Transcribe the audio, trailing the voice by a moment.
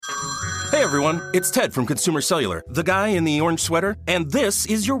Hey everyone, it's Ted from Consumer Cellular, the guy in the orange sweater, and this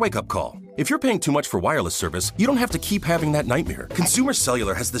is your wake-up call. If you're paying too much for wireless service, you don't have to keep having that nightmare. Consumer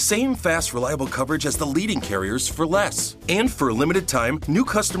Cellular has the same fast, reliable coverage as the leading carriers for less. And for a limited time, new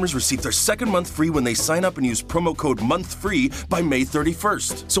customers receive their second month free when they sign up and use promo code MONTHFREE by May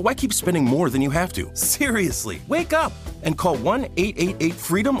 31st. So why keep spending more than you have to? Seriously, wake up and call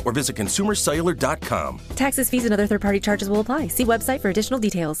 1-888-FREEDOM or visit consumercellular.com. Taxes, fees, and other third-party charges will apply. See website for additional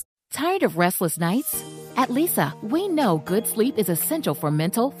details. Tired of restless nights? At Leesa, we know good sleep is essential for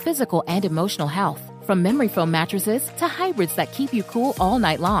mental, physical, and emotional health. From memory foam mattresses to hybrids that keep you cool all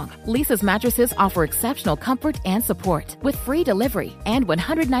night long, Leesa's mattresses offer exceptional comfort and support with free delivery and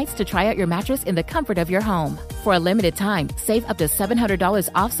 100 nights to try out your mattress in the comfort of your home. For a limited time, save up to $700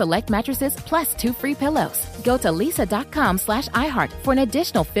 off select mattresses plus 2 free pillows. Go to leesa.com/iHeart for an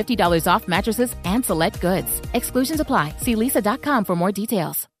additional $50 off mattresses and select goods. Exclusions apply. See leesa.com for more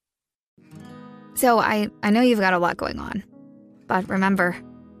details. So I know you've got a lot going on, but remember,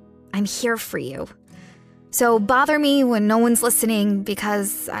 I'm here for you. So bother me when no one's listening,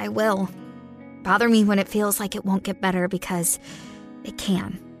 because I will. Bother me when it feels like it won't get better, because it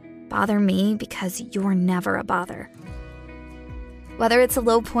can. Bother me because you're never a bother. Whether it's a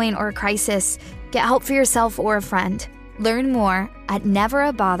low point or a crisis, get help for yourself or a friend. Learn more at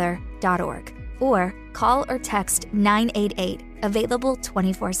neverabother.org or call or text 988, available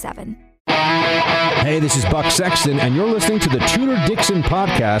 24/7. Hey, this is Buck Sexton, and you're listening to the Tudor Dixon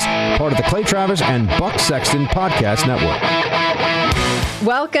podcast, part of the Clay Travis and Buck Sexton Podcast Network.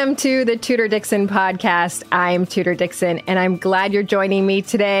 Welcome to the Tudor Dixon podcast. I'm Tudor Dixon, and I'm glad you're joining me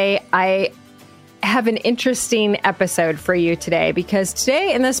today. I have an interesting episode for you today, because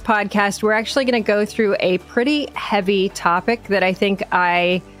today in this podcast, we're actually going to go through a pretty heavy topic that I think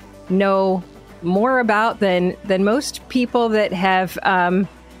I know more about than most people that have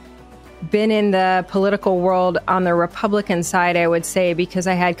been in the political world on the Republican side, I would say, because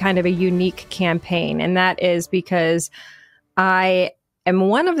I had kind of a unique campaign. And that is because I am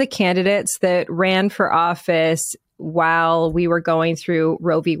one of the candidates that ran for office while we were going through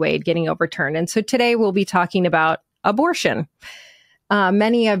Roe v. Wade getting overturned. And so today we'll be talking about abortion.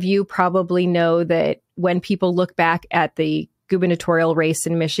 Many of you probably know that when people look back at the gubernatorial race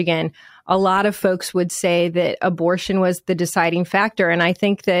in Michigan, a lot of folks would say that abortion was the deciding factor. And I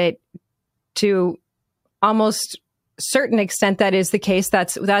think that to almost certain extent, that is the case.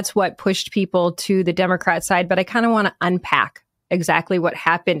 That's what pushed people to the Democrat side. But I kind of want to unpack exactly what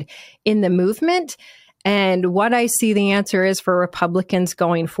happened in the movement and what I see the answer is for Republicans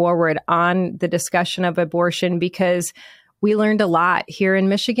going forward on the discussion of abortion, because we learned a lot here in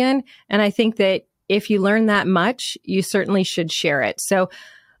Michigan. And I think that if you learn that much, you certainly should share it. So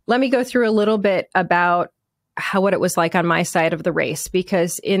let me go through a little bit about what it was like on my side of the race,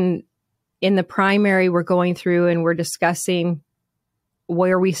 because in the primary, we're going through and we're discussing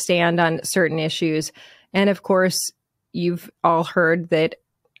where we stand on certain issues. And of course, you've all heard that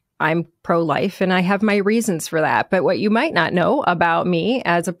I'm pro-life, and I have my reasons for that. But what you might not know about me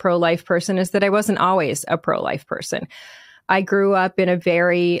as a pro-life person is that I wasn't always a pro-life person. I grew up in a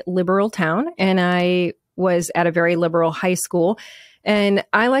very liberal town, and I was at a very liberal high school. And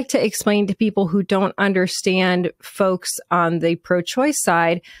I like to explain to people who don't understand folks on the pro-choice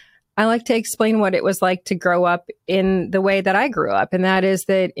side, I like to explain what it was like to grow up in the way that I grew up. And that is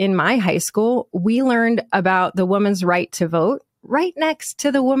that in my high school, we learned about the woman's right to vote right next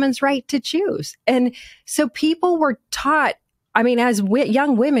to the woman's right to choose. And so people were taught, I mean, as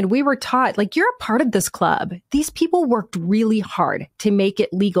young women, we were taught, like, you're a part of this club. These people worked really hard to make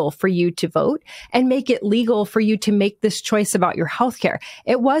it legal for you to vote and make it legal for you to make this choice about your healthcare.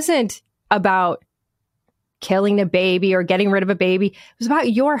 It wasn't about killing a baby or getting rid of a baby. It was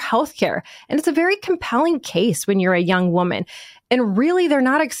about your healthcare. And it's a very compelling case when you're a young woman. And really, they're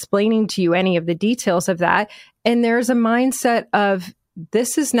not explaining to you any of the details of that. And there's a mindset of,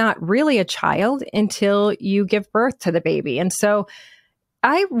 this is not really a child until you give birth to the baby. And so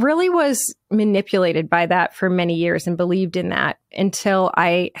I really was manipulated by that for many years and believed in that until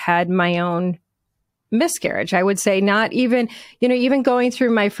I had my own miscarriage. I would say not even, even going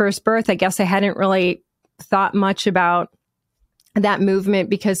through my first birth, I guess I hadn't really thought much about that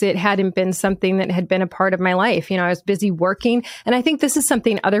movement because it hadn't been something that had been a part of my life. I was busy working. And I think this is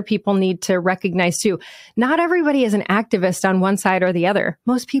something other people need to recognize too. Not everybody is an activist on one side or the other.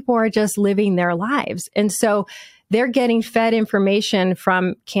 Most people are just living their lives. And so they're getting fed information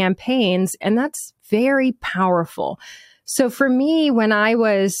from campaigns, and that's very powerful. So for me, when I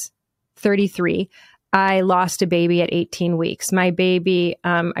was 33, I lost a baby at 18 weeks. My baby,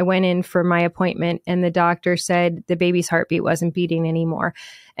 I went in for my appointment and the doctor said the baby's heartbeat wasn't beating anymore.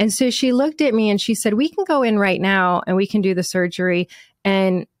 And so she looked at me and she said, we can go in right now and we can do the surgery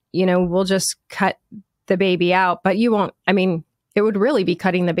and, we'll just cut the baby out, but you won't, it would really be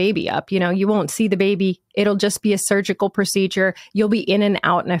cutting the baby up. You won't see the baby. It'll just be a surgical procedure. You'll be in and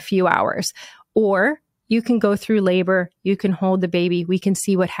out in a few hours. Or you can go through labor. You can hold the baby. We can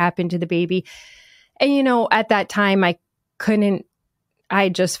see what happened to the baby. And, at that time, I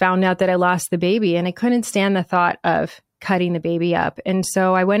just found out that I lost the baby and I couldn't stand the thought of cutting the baby up. And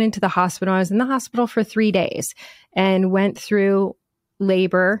so I went into the hospital. I was in the hospital for 3 days and went through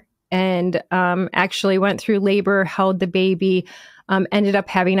labor and actually went through labor, held the baby, ended up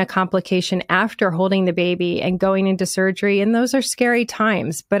having a complication after holding the baby and going into surgery. And those are scary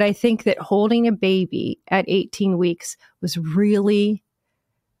times. But I think that holding a baby at 18 weeks was really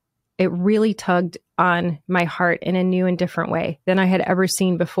tugged on my heart in a new and different way than I had ever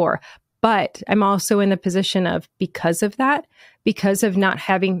seen before. But I'm also in the position of, because of not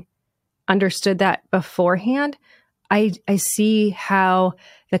having understood that beforehand, I see how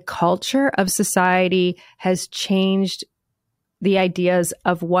the culture of society has changed the ideas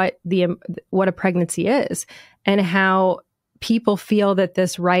of what a pregnancy is and how people feel that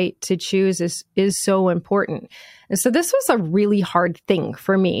this right to choose is so important. And so this was a really hard thing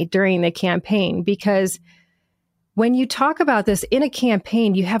for me during the campaign, because when you talk about this in a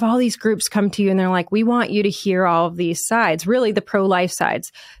campaign, you have all these groups come to you and they're like, we want you to hear all of these sides, really the pro-life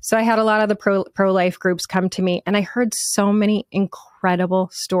sides. So I had a lot of the pro-life groups come to me and I heard so many incredible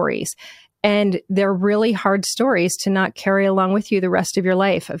stories. And they're really hard stories to not carry along with you the rest of your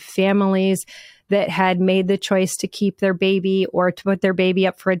life, of families that had made the choice to keep their baby or to put their baby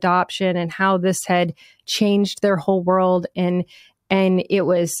up for adoption, and how this had changed their whole world. And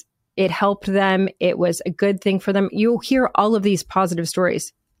it helped them. It was a good thing for them. You'll hear all of these positive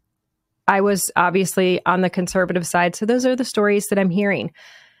stories. I was obviously on the conservative side, so those are the stories that I'm hearing.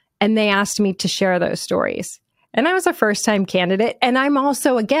 And they asked me to share those stories. And I was a first-time candidate. And I'm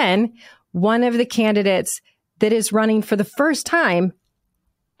also, again, one of the candidates that is running for the first time.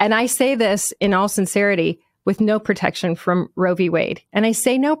 And I say this in all sincerity, with no protection from Roe v. Wade. And I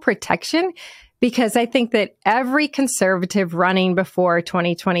say no protection because I think that every conservative running before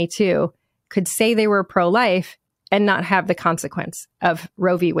 2022 could say they were pro-life and not have the consequence of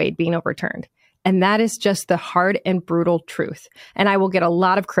Roe v. Wade being overturned. And that is just the hard and brutal truth. And I will get a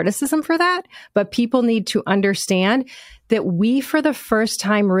lot of criticism for that, but people need to understand that we, for the first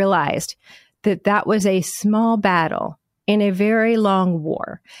time, realized that that was a small battle in a very long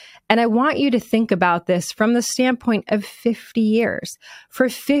war. And I want you to think about this from the standpoint of 50 years. For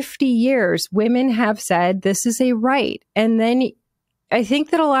 50 years, women have said this is a right. And then I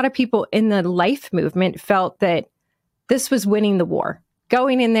think that a lot of people in the life movement felt that this was winning the war.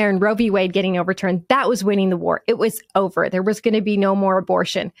 Going in there and Roe v. Wade getting overturned, that was winning the war. It was over. There was going to be no more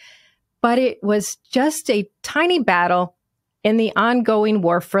abortion. But it was just a tiny battle in the ongoing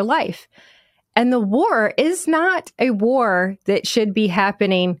war for life. And the war is not a war that should be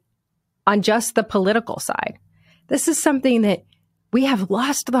happening on just the political side. This is something that we have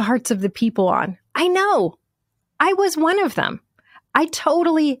lost the hearts of the people on. I know. I was one of them. I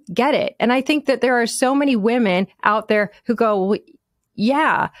totally get it. And I think that there are so many women out there who go, well,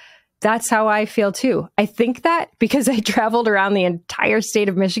 yeah, that's how I feel too. I think that because I traveled around the entire state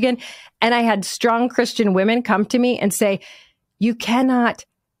of Michigan and I had strong Christian women come to me and say, you cannot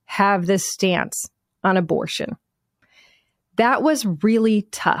have this stance on abortion. That was really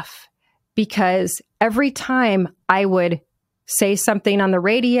tough because every time I would say something on the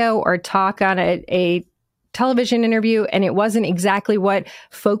radio or talk on a television interview and it wasn't exactly what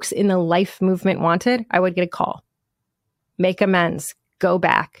folks in the life movement wanted, I would get a call. Make amends. Go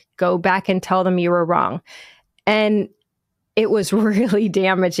back and tell them you were wrong. And it was really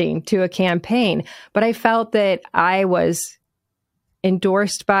damaging to a campaign. But I felt that I was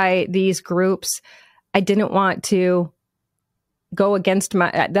endorsed by these groups. I didn't want to go against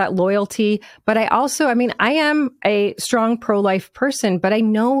that loyalty. But I also, I am a strong pro-life person, but I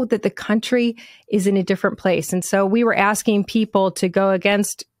know that the country is in a different place. And so we were asking people to go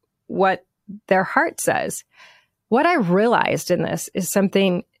against what their heart says. What I realized in this is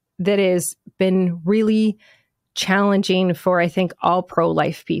something that has been really challenging for, I think, all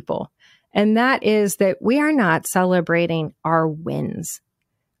pro-life people. And that is that we are not celebrating our wins.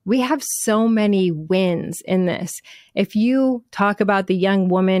 We have so many wins in this. If you talk about the young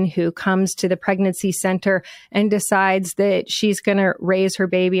woman who comes to the pregnancy center and decides that she's going to raise her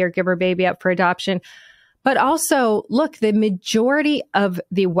baby or give her baby up for adoption, but also, look, the majority of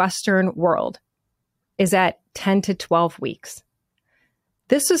the Western world is at 10 to 12 weeks.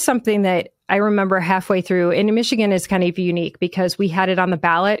 This is something that I remember halfway through, and Michigan is kind of unique because we had it on the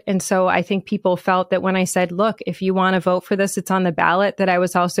ballot. And so I think people felt that when I said, look, if you want to vote for this, it's on the ballot, that I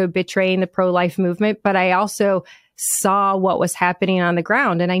was also betraying the pro-life movement. But I also saw what was happening on the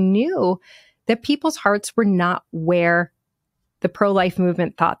ground. And I knew that people's hearts were not where the pro-life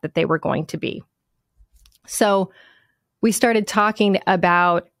movement thought that they were going to be. So we started talking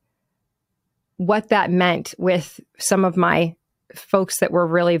about what that meant with some of my folks that were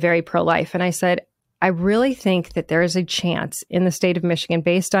really very pro-life. And I said, I really think that there is a chance in the state of Michigan,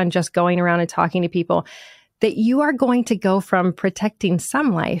 based on just going around and talking to people, that you are going to go from protecting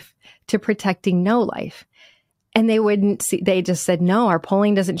some life to protecting no life. And they wouldn't see, they just said, no, our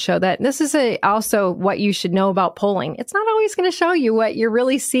polling doesn't show that. And this is also what you should know about polling. It's not always going to show you what you're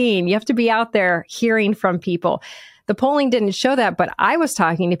really seeing. You have to be out there hearing from people. The polling didn't show that, but I was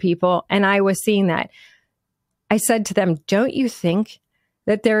talking to people and I was seeing that. I said to them, don't you think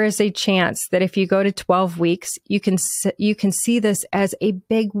that there is a chance that if you go to 12 weeks, you can see this as a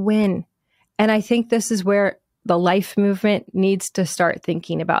big win? And I think this is where the life movement needs to start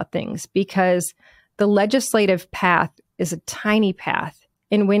thinking about things, because the legislative path is a tiny path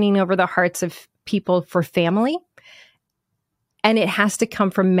in winning over the hearts of people for family. And it has to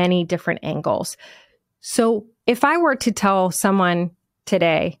come from many different angles. So if I were to tell someone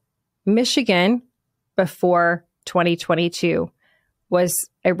today, Michigan before 2022 was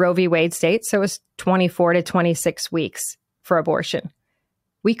a Roe v. Wade state, so it was 24 to 26 weeks for abortion.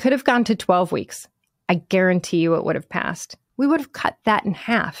 We could have gone to 12 weeks. I guarantee you it would have passed. We would have cut that in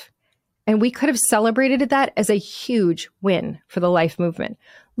half. And we could have celebrated that as a huge win for the life movement.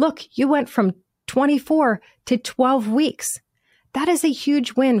 Look, you went from 24 to 12 weeks. That is a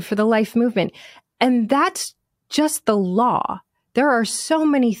huge win for the life movement. And that's just the law. There are so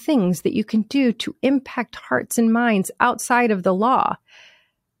many things that you can do to impact hearts and minds outside of the law.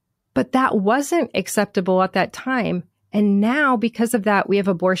 But that wasn't acceptable at that time. And now, because of that, we have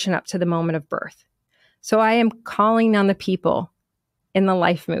abortion up to the moment of birth. So I am calling on the people in the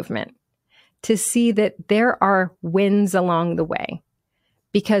life movement to see that there are wins along the way,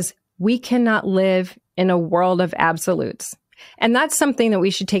 because we cannot live in a world of absolutes. And that's something that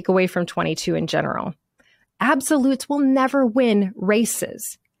we should take away from 22 in general. Absolutes will never win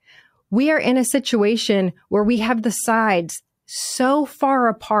races. We are in a situation where we have the sides so far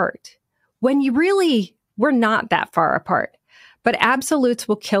apart when we're not that far apart. But absolutes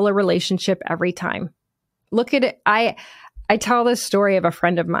will kill a relationship every time. Look at it. I tell this story of a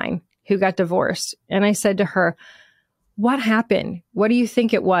friend of mine who got divorced. And I said to her, what happened? What do you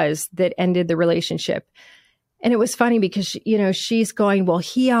think it was that ended the relationship? And it was funny because, she's going, well,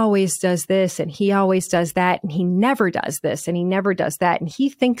 he always does this and he always does that. And he never does this and he never does that. And he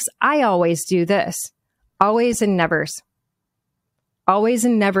thinks I always do this. Always and nevers. Always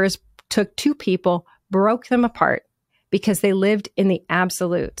and nevers took two people, broke them apart because they lived in the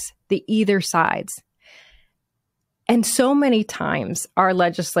absolutes, the either sides. And so many times our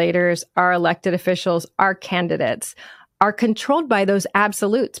legislators, our elected officials, our candidates are controlled by those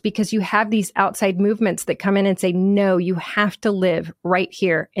absolutes, because you have these outside movements that come in and say, no, you have to live right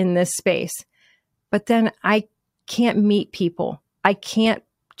here in this space. But then I can't meet people. I can't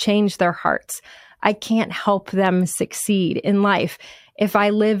change their hearts. I can't help them succeed in life if I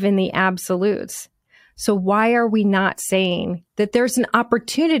live in the absolutes. So why are we not saying that there's an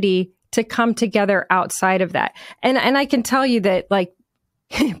opportunity to come together outside of that? And I can tell you that, like,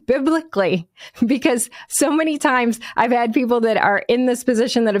 biblically, because so many times I've had people that are in this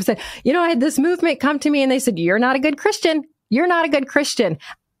position that have said, I had this movement come to me and they said, you're not a good Christian. You're not a good Christian.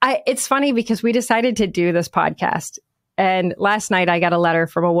 It's funny because we decided to do this podcast. And last night I got a letter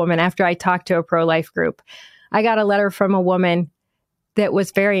from a woman after I talked to a pro-life group. I got a letter from a woman that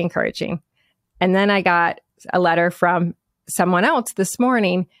was very encouraging. And then I got a letter from someone else this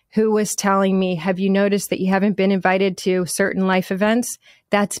morning who was telling me, have you noticed that you haven't been invited to certain life events?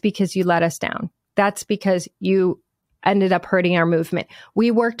 That's because you let us down. That's because you ended up hurting our movement.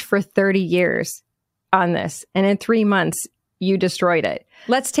 We worked for 30 years on this, and in 3 months, you destroyed it.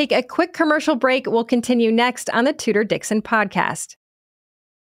 Let's take a quick commercial break. We'll continue next on the Tudor Dixon podcast.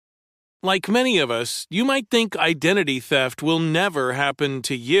 Like many of us, you might think identity theft will never happen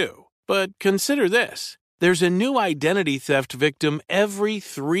to you. But consider this. There's a new identity theft victim every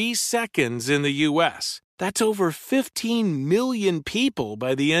 3 seconds in the U.S. That's over 15 million people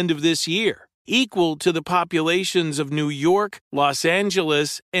by the end of this year, equal to the populations of New York, Los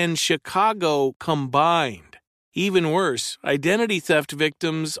Angeles, and Chicago combined. Even worse, identity theft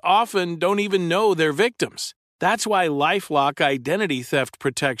victims often don't even know they're victims. That's why LifeLock Identity Theft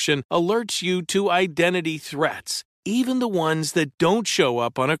Protection alerts you to identity threats, even the ones that don't show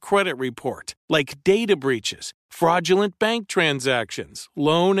up on a credit report, like data breaches, fraudulent bank transactions,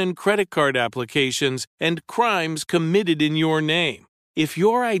 loan and credit card applications, and crimes committed in your name. If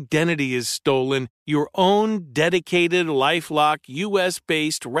your identity is stolen, your own dedicated LifeLock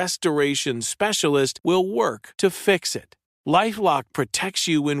U.S.-based restoration specialist will work to fix it. LifeLock protects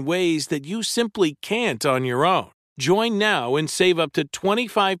you in ways that you simply can't on your own. Join now and save up to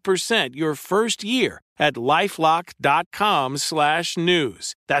 25% your first year at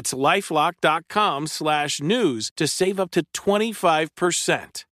LifeLock.com/news. That's LifeLock.com/news to save up to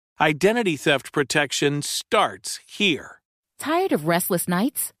 25%. Identity theft protection starts here. Tired of restless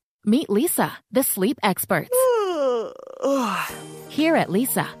nights? Meet Lisa, the sleep experts. Here at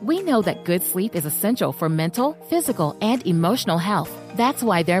Lisa, we know that good sleep is essential for mental, physical, and emotional health. That's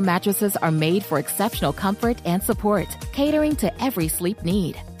why their mattresses are made for exceptional comfort and support, catering to every sleep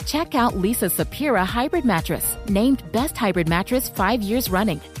need. Check out Lisa's Sapira Hybrid Mattress, named Best Hybrid Mattress 5 years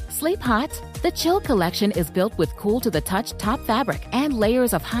running. Sleep hot? The Chill Collection is built with cool-to-the-touch top fabric and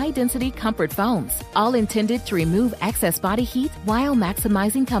layers of high-density comfort foams, all intended to remove excess body heat while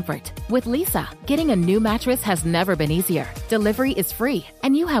maximizing comfort. With Lisa, getting a new mattress has never been easier. Delivery is free,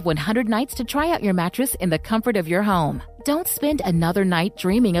 and you have 100 nights to try out your mattress in the comfort of your home. Don't spend another night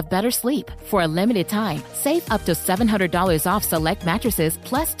dreaming of better sleep. For a limited time, save up to $700 off select mattresses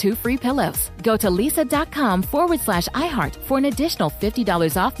plus 2 free pillows. Go to lisa.com/iHeart for an additional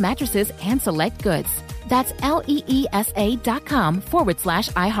 $50 off mattresses and select goods. That's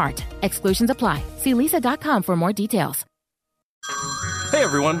LEESA.com/iHeart. Exclusions apply. See lisa.com for more details. Hey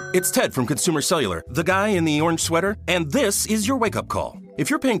everyone, it's Ted from Consumer Cellular, the guy in the orange sweater, and this is your wake-up call. If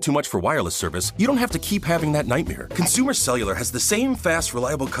you're paying too much for wireless service, you don't have to keep having that nightmare. Consumer Cellular has the same fast,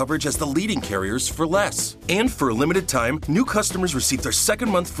 reliable coverage as the leading carriers for less. And for a limited time, new customers receive their second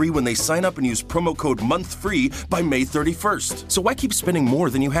month free when they sign up and use promo code MONTHFREE by May 31st. So why keep spending more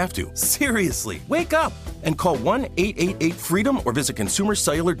than you have to? Seriously, wake up and call 1-888-FREEDOM or visit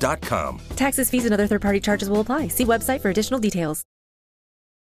consumercellular.com. Taxes, fees, and other third-party charges will apply. See website for additional details.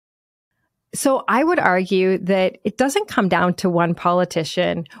 So I would argue that it doesn't come down to one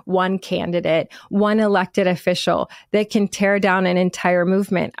politician, one candidate, one elected official that can tear down an entire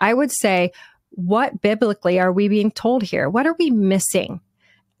movement. I would say, what biblically are we being told here? What are we missing?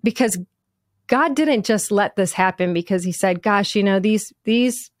 Because God didn't just let this happen because he said, gosh, you know, these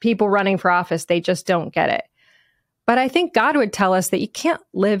people running for office, they just don't get it. But I think God would tell us that you can't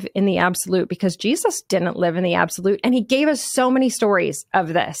live in the absolute because Jesus didn't live in the absolute. And he gave us so many stories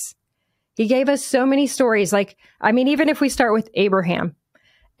of this. He gave us so many stories. Even if we start with Abraham,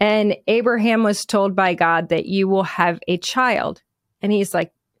 and Abraham was told by God that you will have a child. And he's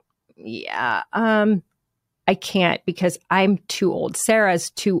like, yeah, I can't because I'm too old. Sarah's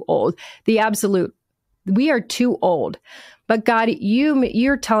too old. The absolute, we are too old. But God,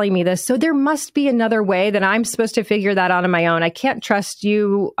 you're telling me this. So there must be another way that I'm supposed to figure that out on my own. I can't trust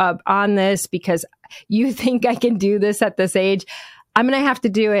you on this because you think I can do this at this age. I'm going to have to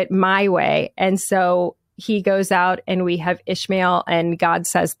do it my way. And so he goes out and we have Ishmael and God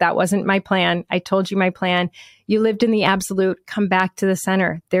says, that wasn't my plan. I told you my plan. You lived in the absolute. Come back to the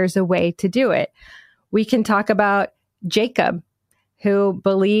center. There's a way to do it. We can talk about Jacob, who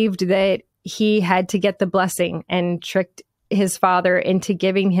believed that he had to get the blessing and tricked his father into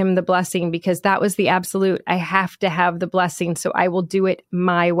giving him the blessing because that was the absolute. I have to have the blessing, so I will do it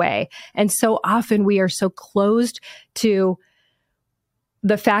my way. And so often we are so closed to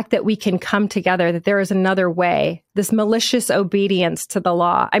the fact that we can come together, that there is another way, this malicious obedience to the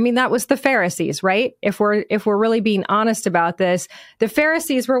law. I mean, that was the Pharisees, right? If we're really being honest about this, the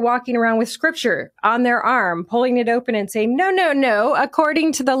Pharisees were walking around with scripture on their arm, pulling it open and saying, no,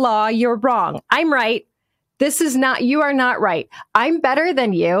 according to the law, you're wrong. I'm right. You are not right. I'm better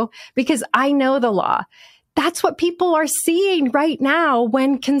than you because I know the law. That's what people are seeing right now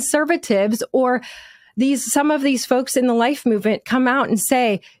when conservatives or some of these folks in the life movement come out and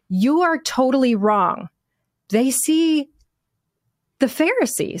say, you are totally wrong. They see the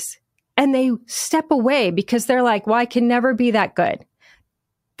Pharisees and they step away because they're like, well, I can never be that good.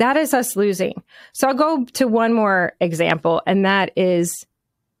 That is us losing. So I'll go to one more example, and that is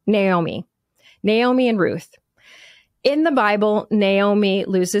Naomi and Ruth. In the Bible, Naomi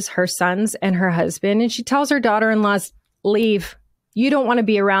loses her sons and her husband, and she tells her daughter-in-laws, leave. You don't want to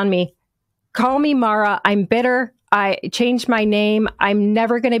be around me. Call me Mara. I'm bitter. I changed my name. I'm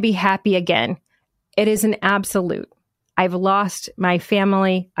never going to be happy again. It is an absolute. I've lost my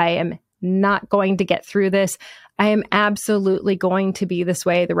family. I am not going to get through this. I am absolutely going to be this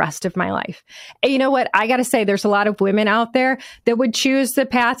way the rest of my life. And you know what? I got to say, there's a lot of women out there that would choose the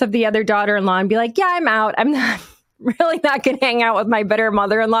path of the other daughter-in-law and be like, yeah, I'm out. I'm not really not going to hang out with my bitter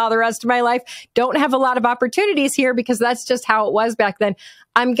mother-in-law the rest of my life. Don't have a lot of opportunities here because that's just how it was back then.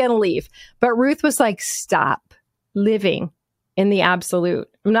 I'm going to leave. But Ruth was like, stop living in the absolute.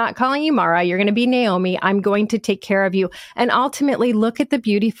 I'm not calling you Mara. You're going to be Naomi. I'm going to take care of you. And ultimately, look at the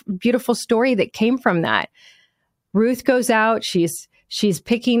beautiful story that came from that. Ruth goes out. She's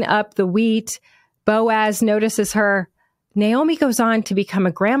picking up the wheat. Boaz notices her. Naomi goes on to become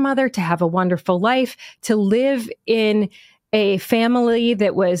a grandmother, to have a wonderful life, to live in a family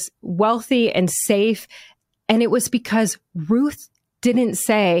that was wealthy and safe. And it was because Ruth didn't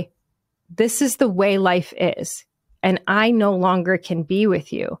say, this is the way life is, and I no longer can be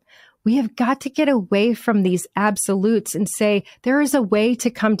with you. We have got to get away from these absolutes and say, there is a way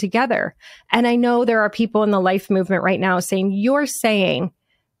to come together. And I know there are people in the life movement right now saying, you're saying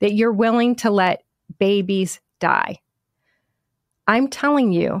that you're willing to let babies die. I'm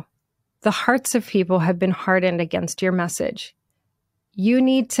telling you, the hearts of people have been hardened against your message. You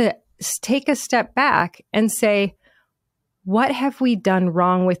need to take a step back and say, what have we done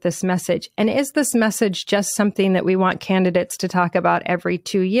wrong with this message? And is this message just something that we want candidates to talk about every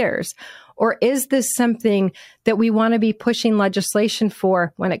 2 years? Or is this something that we want to be pushing legislation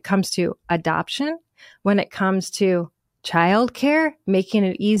for when it comes to adoption, when it comes to childcare, making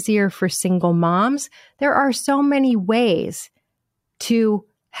it easier for single moms? There are so many ways to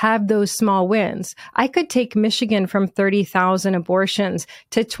have those small wins. I could take Michigan from 30,000 abortions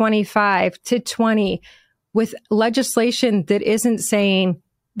to 25 to 20 with legislation that isn't saying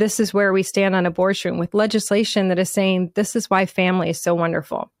this is where we stand on abortion, with legislation that is saying this is why family is so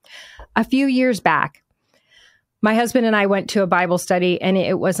wonderful. A few years back, my husband and I went to a Bible study, and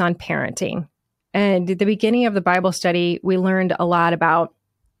it was on parenting. And at the beginning of the Bible study, we learned a lot about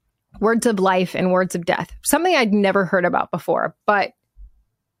words of life and words of death, something I'd never heard about before. But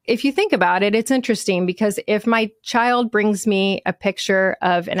if you think about it, it's interesting because if my child brings me a picture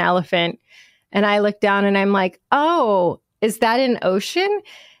of an elephant and I look down and I'm like, oh, is that an ocean?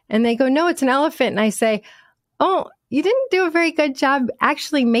 And they go, no, it's an elephant. And I say, oh, you didn't do a very good job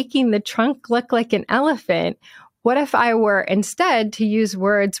actually making the trunk look like an elephant. What if I were instead to use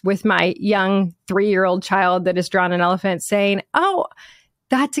words with my young 3-year-old child that has drawn an elephant saying, oh,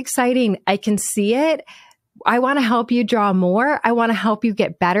 that's exciting. I can see it. I want to help you draw more. I want to help you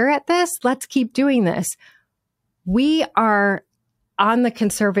get better at this. Let's keep doing this. We are on the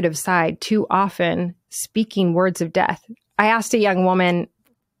conservative side too often speaking words of death. I asked a young woman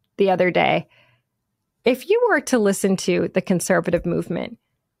the other day, if you were to listen to the conservative movement,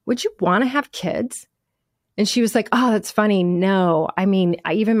 would you want to have kids? And she was like, oh, that's funny. No, I mean,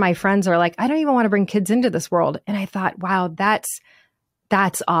 even my friends are like, I don't even want to bring kids into this world. And I thought, wow, that's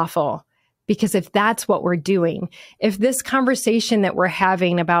awful. Because if that's what we're doing, if this conversation that we're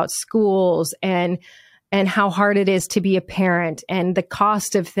having about schools and how hard it is to be a parent and the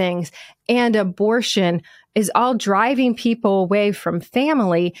cost of things and abortion is all driving people away from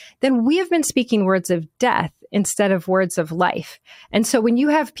family, then we have been speaking words of death instead of words of life. And so when you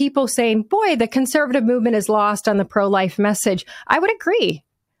have people saying, boy, the conservative movement is lost on the pro-life message, I would agree.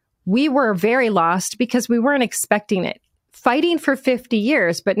 We were very lost because we weren't expecting it. Fighting for 50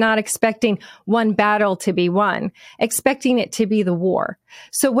 years, but not expecting one battle to be won, expecting it to be the war.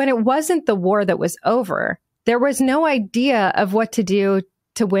 So when it wasn't the war that was over, there was no idea of what to do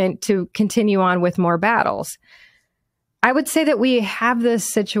to win, to continue on with more battles. I would say that we have this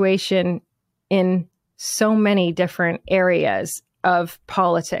situation in so many different areas of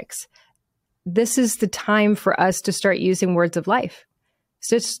politics. This is the time for us to start using words of life.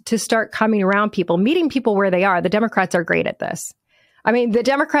 Just to start coming around people, meeting people where they are. The Democrats are great at this. I mean, the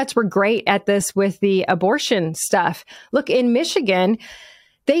Democrats were great at this with the abortion stuff. Look, in Michigan,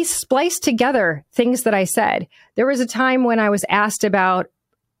 they spliced together things that I said. There was a time when I was asked about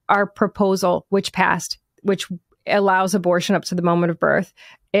our proposal, which passed, which allows abortion up to the moment of birth.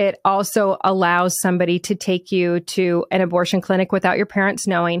 It also allows somebody to take you to an abortion clinic without your parents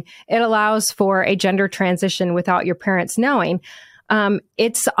knowing. It allows for a gender transition without your parents knowing.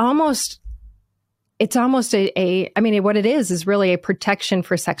 It's almost I mean, what it is really a protection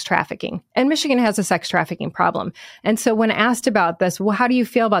for sex trafficking. And Michigan has a sex trafficking problem. And so when asked about this, well, how do you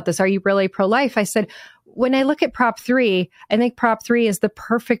feel about this? Are you really pro-life? I said, when I look at Prop 3, I think Prop 3 is the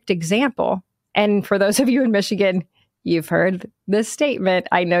perfect example. And for those of you in Michigan, you've heard this statement.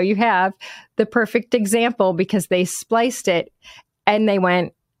 I know you have. The perfect example, because they spliced it and they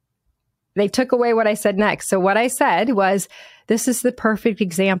went, they took away what I said next. So what I said was, this is the perfect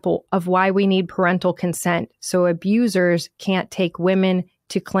example of why we need parental consent, so abusers can't take women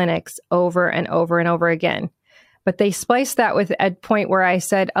to clinics over and over and over again. But they spliced that with a point where I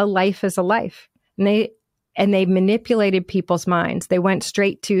said, a life is a life. And they manipulated people's minds. They went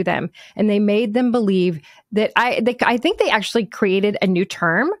straight to them and they made them believe that I think they actually created a new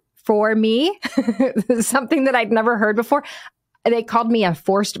term for me, something that I'd never heard before. They called me a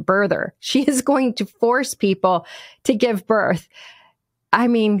forced birther. She is going to force people to give birth. I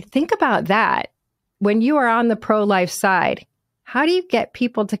mean, think about that. When you are on the pro-life side, how do you get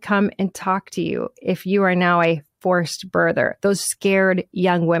people to come and talk to you if you are now a forced birther? Those scared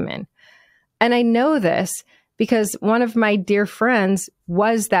young women. And I know this because one of my dear friends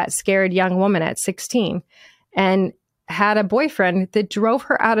was that scared young woman at 16 and had a boyfriend that drove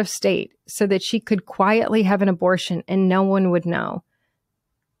her out of state so that she could quietly have an abortion and no one would know.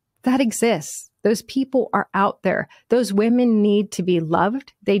 That exists. Those people are out there. Those women need to be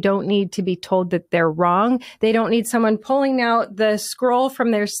loved. They don't need to be told that they're wrong. They don't need someone pulling out the scroll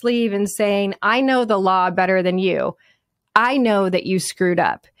from their sleeve and saying, I know the law better than you. I know that you screwed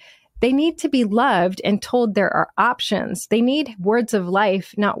up. They need to be loved and told there are options. They need words of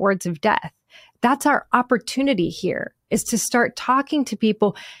life, not words of death. That's our opportunity here, is to start talking to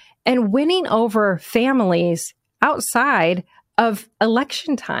people and winning over families outside of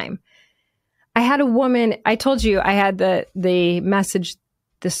election time. I had a woman, I told you I had the message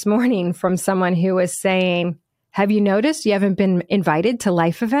this morning from someone who was saying, have you noticed you haven't been invited to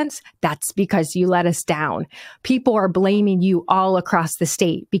life events? That's because you let us down. People are blaming you all across the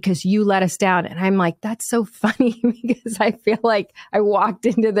state because you let us down. And I'm like, that's so funny because I feel like I walked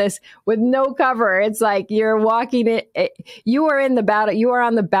into this with no cover. It's like you're walking it. You are in the battle. You are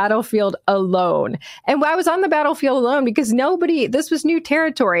on the battlefield alone. And I was on the battlefield alone because this was new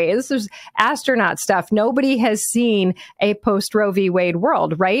territory. This was astronaut stuff. Nobody has seen a post Roe v. Wade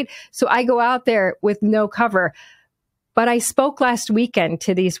world, right? So I go out there with no cover. But I spoke last weekend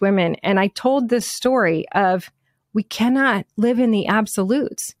to these women and I told this story of we cannot live in the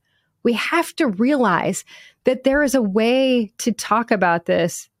absolutes. We have to realize that there is a way to talk about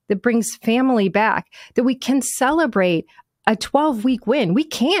this that brings family back, that we can celebrate a 12-week win. We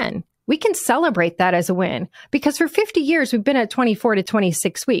can celebrate that as a win because for 50 years, we've been at 24 to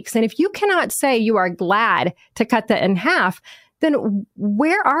 26 weeks. And if you cannot say you are glad to cut that in half, then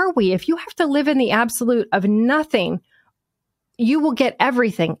where are we? If you have to live in the absolute of nothing, you will get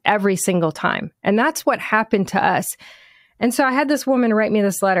everything every single time. And that's what happened to us. And so I had this woman write me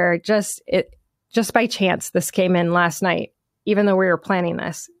this letter just by chance. This came in last night, even though we were planning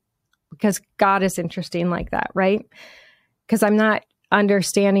this, because God is interesting like that, right? Because I'm not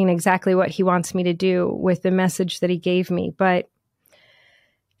understanding exactly what he wants me to do with the message that he gave me. But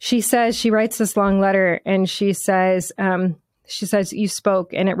she writes this long letter and she says, you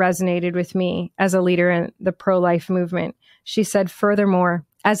spoke and it resonated with me as a leader in the pro-life movement. She said, furthermore,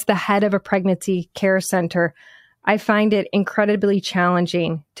 as the head of a pregnancy care center, I find it incredibly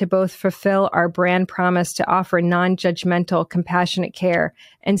challenging to both fulfill our brand promise to offer non-judgmental, compassionate care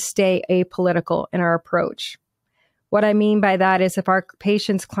and stay apolitical in our approach. What I mean by that is if our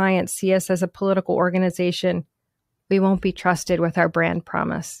patients' clients see us as a political organization, we won't be trusted with our brand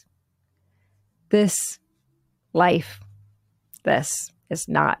promise. This is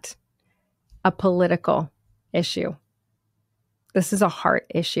not a political issue. This is a heart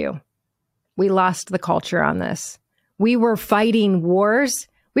issue. We lost the culture on this. We were fighting wars.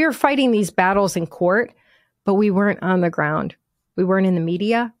 We were fighting these battles in court, but we weren't on the ground. We weren't in the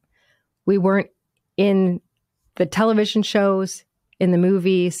media. We weren't in the television shows, in the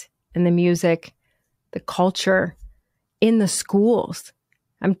movies, in the music, the culture, in the schools.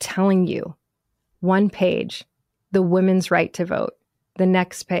 I'm telling you, one page, the women's right to vote. The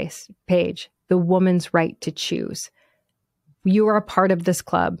next page, the woman's right to choose. You are a part of this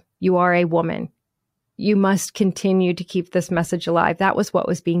club. You are a woman. You must continue to keep this message alive. That was what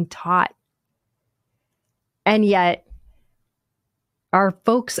was being taught. And yet, our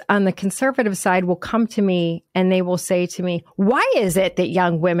folks on the conservative side will come to me and they will say to me, why is it that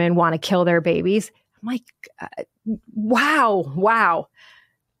young women want to kill their babies? I'm like, wow,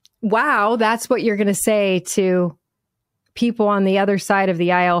 that's what you're going to say to people on the other side of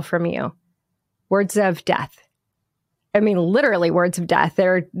the aisle from you. Words of death. I mean, literally words of death.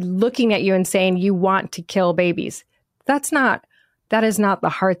 They're looking at you and saying, you want to kill babies. That is not the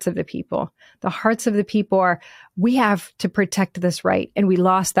hearts of the people. The hearts of the people are, we have to protect this right. And we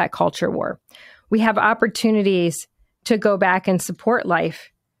lost that culture war. We have opportunities to go back and support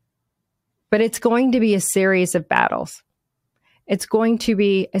life, but it's going to be a series of battles. It's going to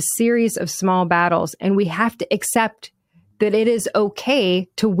be a series of small battles, and we have to accept that it is okay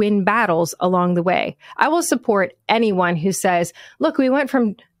to win battles along the way. I will support anyone who says, look, we went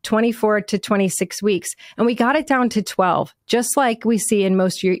from 24 to 26 weeks and we got it down to 12, just like we see in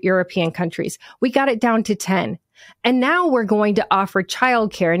most European countries. We got it down to 10. And now we're going to offer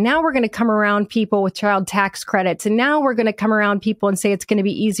childcare. And now we're going to come around people with child tax credits. And now we're going to come around people and say it's going to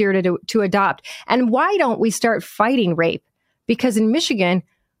be easier to adopt. And why don't we start fighting rape? Because in Michigan,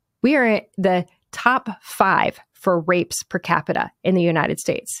 we are at the top 5 for rapes per capita in the United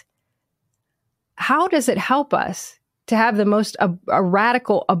States. How does it help us to have the most a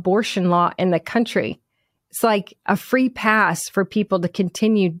radical abortion law in the country? It's like a free pass for people to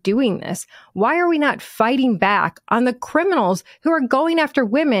continue doing this. Why are we not fighting back on the criminals who are going after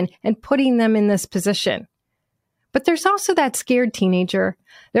women and putting them in this position? But there's also that scared teenager.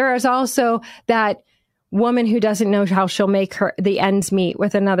 There is also that woman who doesn't know how she'll make the ends meet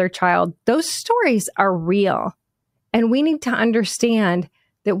with another child. Those stories are real. And we need to understand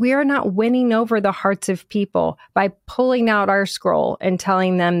that we are not winning over the hearts of people by pulling out our scroll and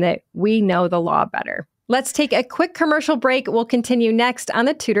telling them that we know the law better. Let's take a quick commercial break. We'll continue next on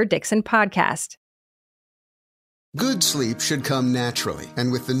the Tudor Dixon podcast. Good sleep should come naturally,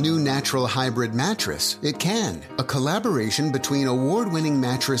 and with the new Natural Hybrid mattress, it can. A collaboration between award-winning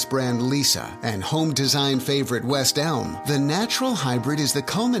mattress brand Lisa and home design favorite West Elm, the Natural Hybrid is the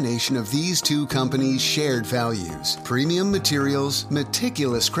culmination of these two companies' shared values: premium materials,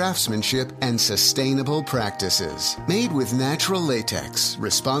 meticulous craftsmanship, and sustainable practices. Made with natural latex,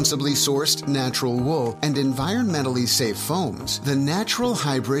 responsibly sourced natural wool, and environmentally safe foams, the Natural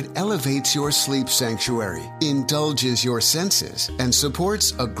Hybrid elevates your sleep sanctuary, indulges your senses, and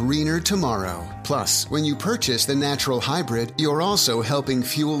supports a greener tomorrow. Plus, when you purchase the Natural Hybrid, you're also helping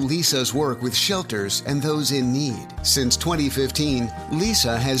fuel Lisa's work with shelters and those in need. Since 2015,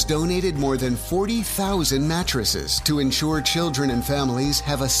 Lisa has donated more than 40,000 mattresses to ensure children and families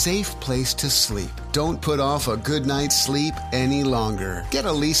have a safe place to sleep. Don't put off a good night's sleep any longer. Get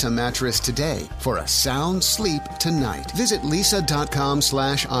a Lisa mattress today for a sound sleep tonight. Visit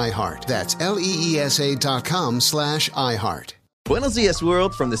lisa.com/iHeart. That's LEESA.com/iHeart. Buenos dias,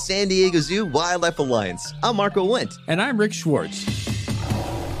 world, from the San Diego Zoo Wildlife Alliance. I'm Marco Wendt. And I'm Rick Schwartz.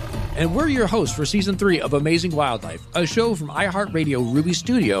 And we're your hosts for Season 3 of Amazing Wildlife, a show from iHeartRadio Ruby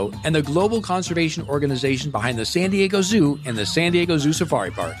Studio and the global conservation organization behind the San Diego Zoo and the San Diego Zoo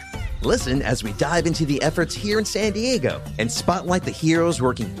Safari Park. Listen as we dive into the efforts here in San Diego and spotlight the heroes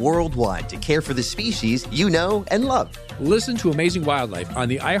working worldwide to care for the species you know and love. Listen to Amazing Wildlife on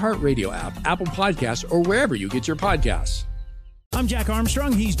the iHeartRadio app, Apple Podcasts, or wherever you get your podcasts. I'm Jack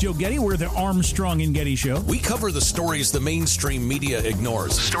Armstrong. He's Joe Getty. We're the Armstrong and Getty Show. We cover the stories the mainstream media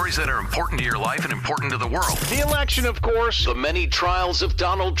ignores. Stories that are important to your life and important to the world. The election, of course. The many trials of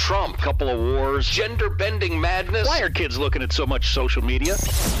Donald Trump. Couple of wars. Gender-bending madness. Why are kids looking at so much social media?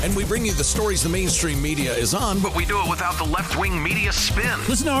 And we bring you the stories the mainstream media is on, but we do it without the left-wing media spin.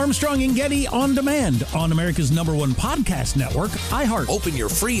 Listen to Armstrong and Getty on demand on America's #1 podcast network, iHeart. Open your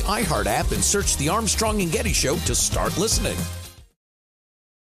free iHeart app and search The Armstrong and Getty Show to start listening.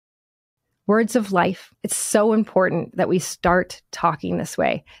 Words of life. It's so important that we start talking this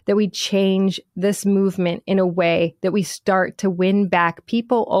way, that we change this movement in a way that we start to win back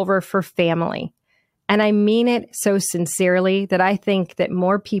people over for family. And I mean it so sincerely that I think that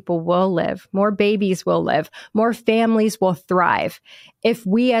more people will live, more babies will live, more families will thrive if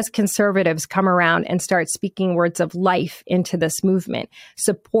we as conservatives come around and start speaking words of life into this movement,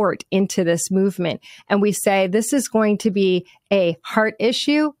 support into this movement. And we say, this is going to be a heart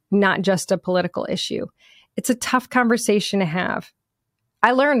issue, not just a political issue. It's a tough conversation to have.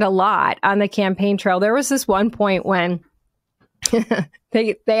 I learned a lot on the campaign trail. There was this one point when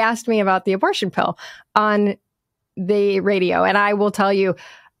they asked me about the abortion pill on the radio. And I will tell you,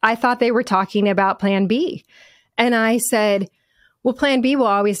 I thought they were talking about Plan B. And I said, well, Plan B will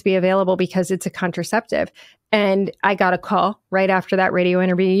always be available because it's a contraceptive. And I got a call right after that radio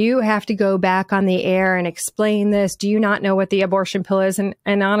interview. You have to go back on the air and explain this. Do you not know what the abortion pill is? And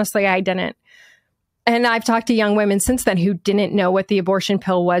honestly, I didn't. And I've talked to young women since then who didn't know what the abortion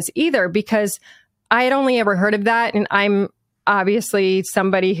pill was either, because I had only ever heard of that. And I'm obviously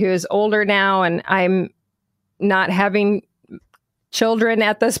somebody who is older now, and I'm not having children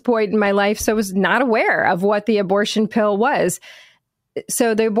at this point in my life, so I was not aware of what the abortion pill was.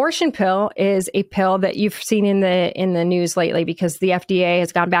 So the abortion pill is a pill that you've seen in the news lately, because the FDA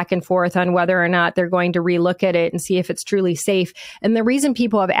has gone back and forth on whether or not they're going to relook at it and see if it's truly safe. And the reason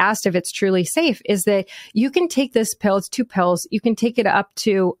people have asked if it's truly safe is that you can take this pill, it's 2 pills, you can take it up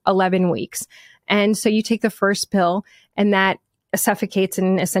to 11 weeks. And so you take the first pill, and that suffocates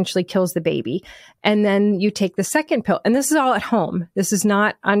and essentially kills the baby. And then you take the second pill. And this is all at home. This is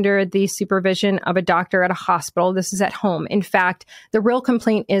not under the supervision of a doctor at a hospital. This is at home. In fact, the real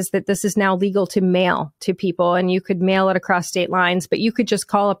complaint is that this is now legal to mail to people, and you could mail it across state lines, but you could just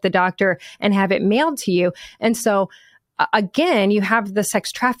call up the doctor and have it mailed to you. And so again, you have the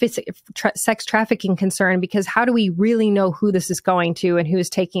sex trafficking concern, because how do we really know who this is going to and who's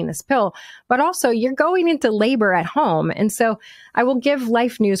taking this pill? But also, you're going into labor at home. And so I will give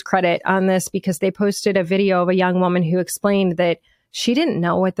Life News credit on this, because they posted a video of a young woman who explained that she didn't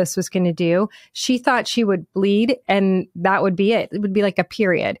know what this was going to do. She thought she would bleed and that would be it. It would be like a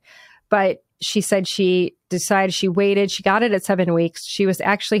period. But she said she decided, she waited. She got it at 7 weeks. She was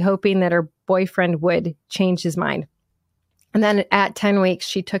actually hoping that her boyfriend would change his mind. And then at 10 weeks,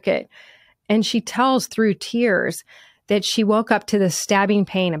 she took it. And she tells through tears that she woke up to this stabbing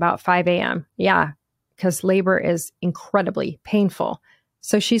pain about 5 a.m. Yeah, because labor is incredibly painful.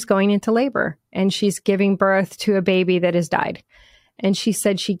 So she's going into labor and she's giving birth to a baby that has died. And she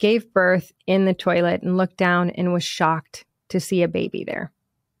said she gave birth in the toilet and looked down and was shocked to see a baby there.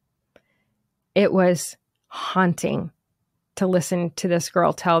 It was haunting to listen to this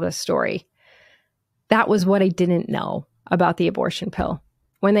girl tell this story. That was what I didn't know about the abortion pill.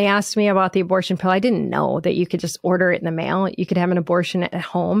 When they asked me about the abortion pill, I didn't know that you could just order it in the mail. You could have an abortion at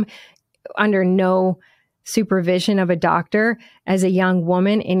home under no supervision of a doctor as a young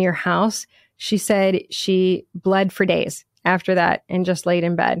woman in your house. She said she bled for days after that and just laid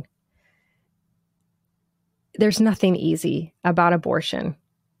in bed. There's nothing easy about abortion.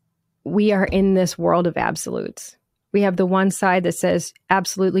 We are in this world of absolutes. We have the one side that says,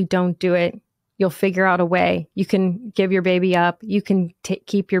 absolutely don't do it. You'll figure out a way. You can give your baby up. You can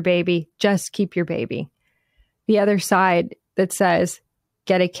keep your baby. Just keep your baby. The other side that says,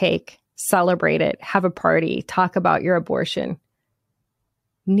 get a cake, celebrate it, have a party, talk about your abortion.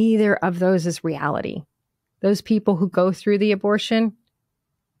 Neither of those is reality. Those people who go through the abortion,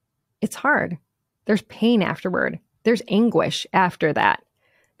 it's hard. There's pain afterward. There's anguish after that.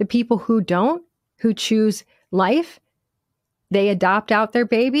 The people who don't, who choose life, they adopt out their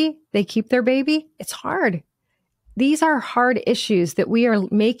baby, they keep their baby. It's hard. These are hard issues that we are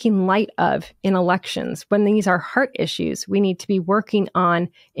making light of in elections. When these are heart issues, we need to be working on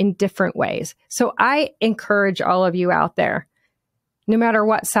in different ways. So I encourage all of you out there, no matter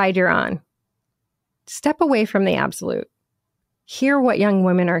what side you're on, step away from the absolute. Hear what young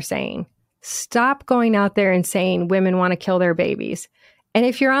women are saying. Stop going out there and saying women want to kill their babies. And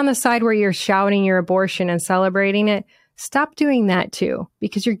if you're on the side where you're shouting your abortion and celebrating it, stop doing that too,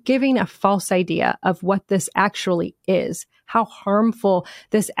 because you're giving a false idea of what this actually is, how harmful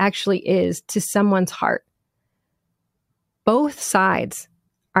this actually is to someone's heart. Both sides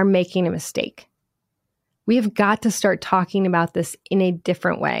are making a mistake. We have got to start talking about this in a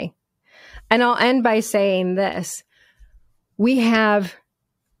different way. And I'll end by saying this. We have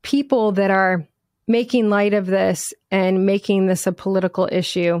people that are making light of this and making this a political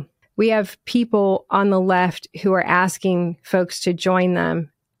issue. We have people on the left who are asking folks to join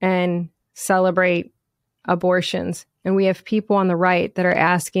them and celebrate abortions. And we have people on the right that are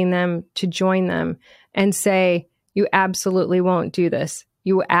asking them to join them and say, you absolutely won't do this.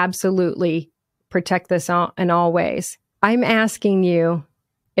 You will absolutely protect this in all ways. I'm asking you,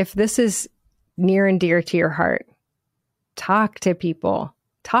 if this is near and dear to your heart, talk to people,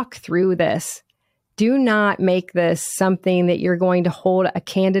 talk through this. Do not make this something that you're going to hold a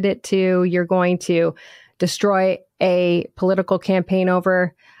candidate to, you're going to destroy a political campaign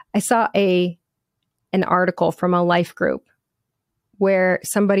over. I saw an article from a life group where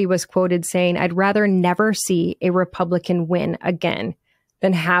somebody was quoted saying, I'd rather never see a Republican win again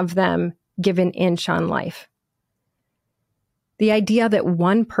than have them give an inch on life. The idea that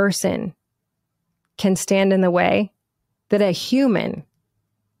one person can stand in the way, that a human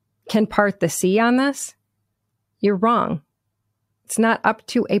can part the sea on this, you're wrong. It's not up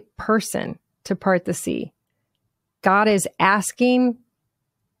to a person to part the sea. God is asking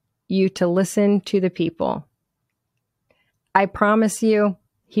you to listen to the people. I promise you,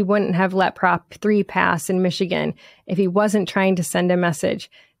 he wouldn't have let Prop 3 pass in Michigan if he wasn't trying to send a message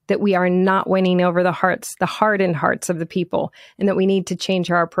that we are not winning over the hardened hearts of the people, and that we need to change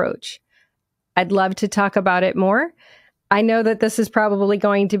our approach. I'd love to talk about it more. I know that this is probably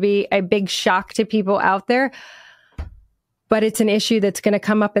going to be a big shock to people out there, but it's an issue that's going to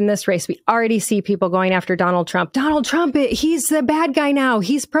come up in this race. We already see people going after Donald Trump. Donald Trump, he's the bad guy now.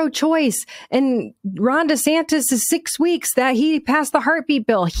 He's pro-choice. And Ron DeSantis is 6 weeks that he passed the heartbeat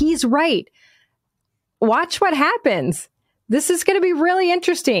bill. He's right. Watch what happens. This is going to be really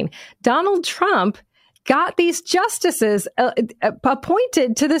interesting. Donald Trump got these justices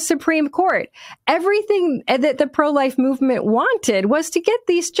appointed to the Supreme Court. Everything that the pro-life movement wanted was to get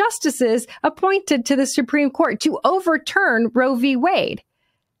these justices appointed to the Supreme Court to overturn Roe v. Wade.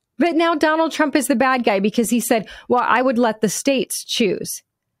 But now Donald Trump is the bad guy because he said, well, I would let the states choose.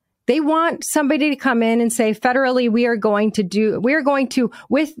 They want somebody to come in and say, federally, we are going to,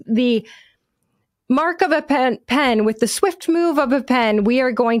 with the mark of a pen, with the swift move of a pen, we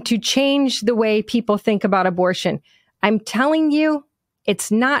are going to change the way people think about abortion. I'm telling you,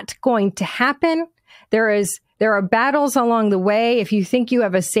 it's not going to happen. There are battles along the way. If you think you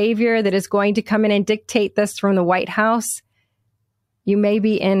have a savior that is going to come in and dictate this from the White House, you may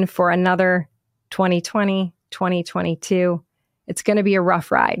be in for another 2020, 2022. It's going to be a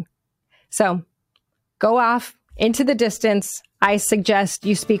rough ride. So go off into the distance. I suggest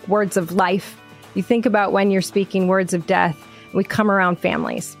you speak words of life. You think about when you're speaking words of death. We come around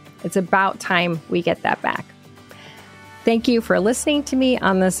families. It's about time we get that back. Thank you for listening to me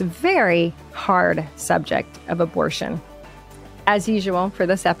on this very hard subject of abortion. As usual, for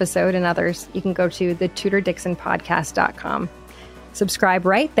this episode and others, you can go to the TudorDixonPodcast.com. Subscribe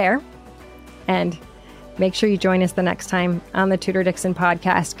right there, and make sure you join us the next time on the Tudor Dixon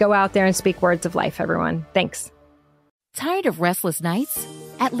Podcast. Go out there and speak words of life, everyone. Thanks. Tired of restless nights?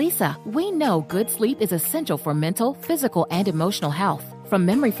 At Leesa, we know good sleep is essential for mental, physical, and emotional health. From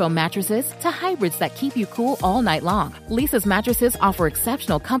memory foam mattresses to hybrids that keep you cool all night long, Leesa's mattresses offer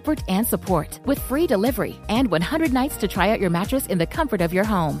exceptional comfort and support with free delivery and 100 nights to try out your mattress in the comfort of your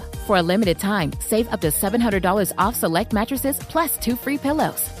home. For a limited time, save up to $700 off select mattresses plus 2 free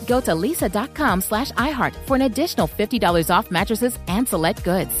pillows. Go to leesa.com/iHeart for an additional $50 off mattresses and select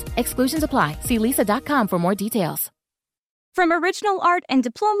goods. Exclusions apply. See leesa.com for more details. From original art and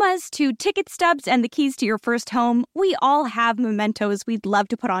diplomas to ticket stubs and the keys to your first home, we all have mementos we'd love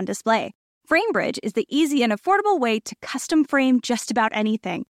to put on display. FrameBridge is the easy and affordable way to custom frame just about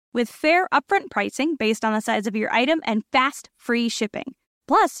anything, with fair upfront pricing based on the size of your item and fast, free shipping.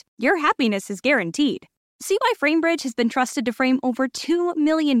 Plus, your happiness is guaranteed. See why FrameBridge has been trusted to frame over 2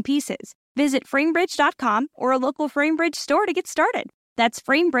 million pieces. Visit framebridge.com or a local FrameBridge store to get started. That's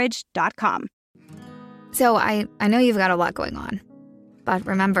framebridge.com. So I know you've got a lot going on, but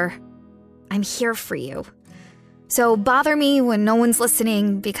remember, I'm here for you. So bother me when no one's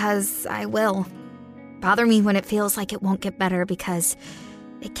listening, because I will. Bother me when it feels like it won't get better, because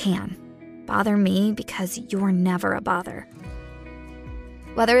it can. Bother me because you're never a bother.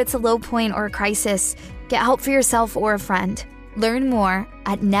 Whether it's a low point or a crisis, get help for yourself or a friend. Learn more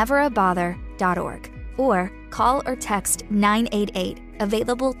at neverabother.org or call or text 988,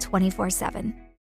 available 24/7.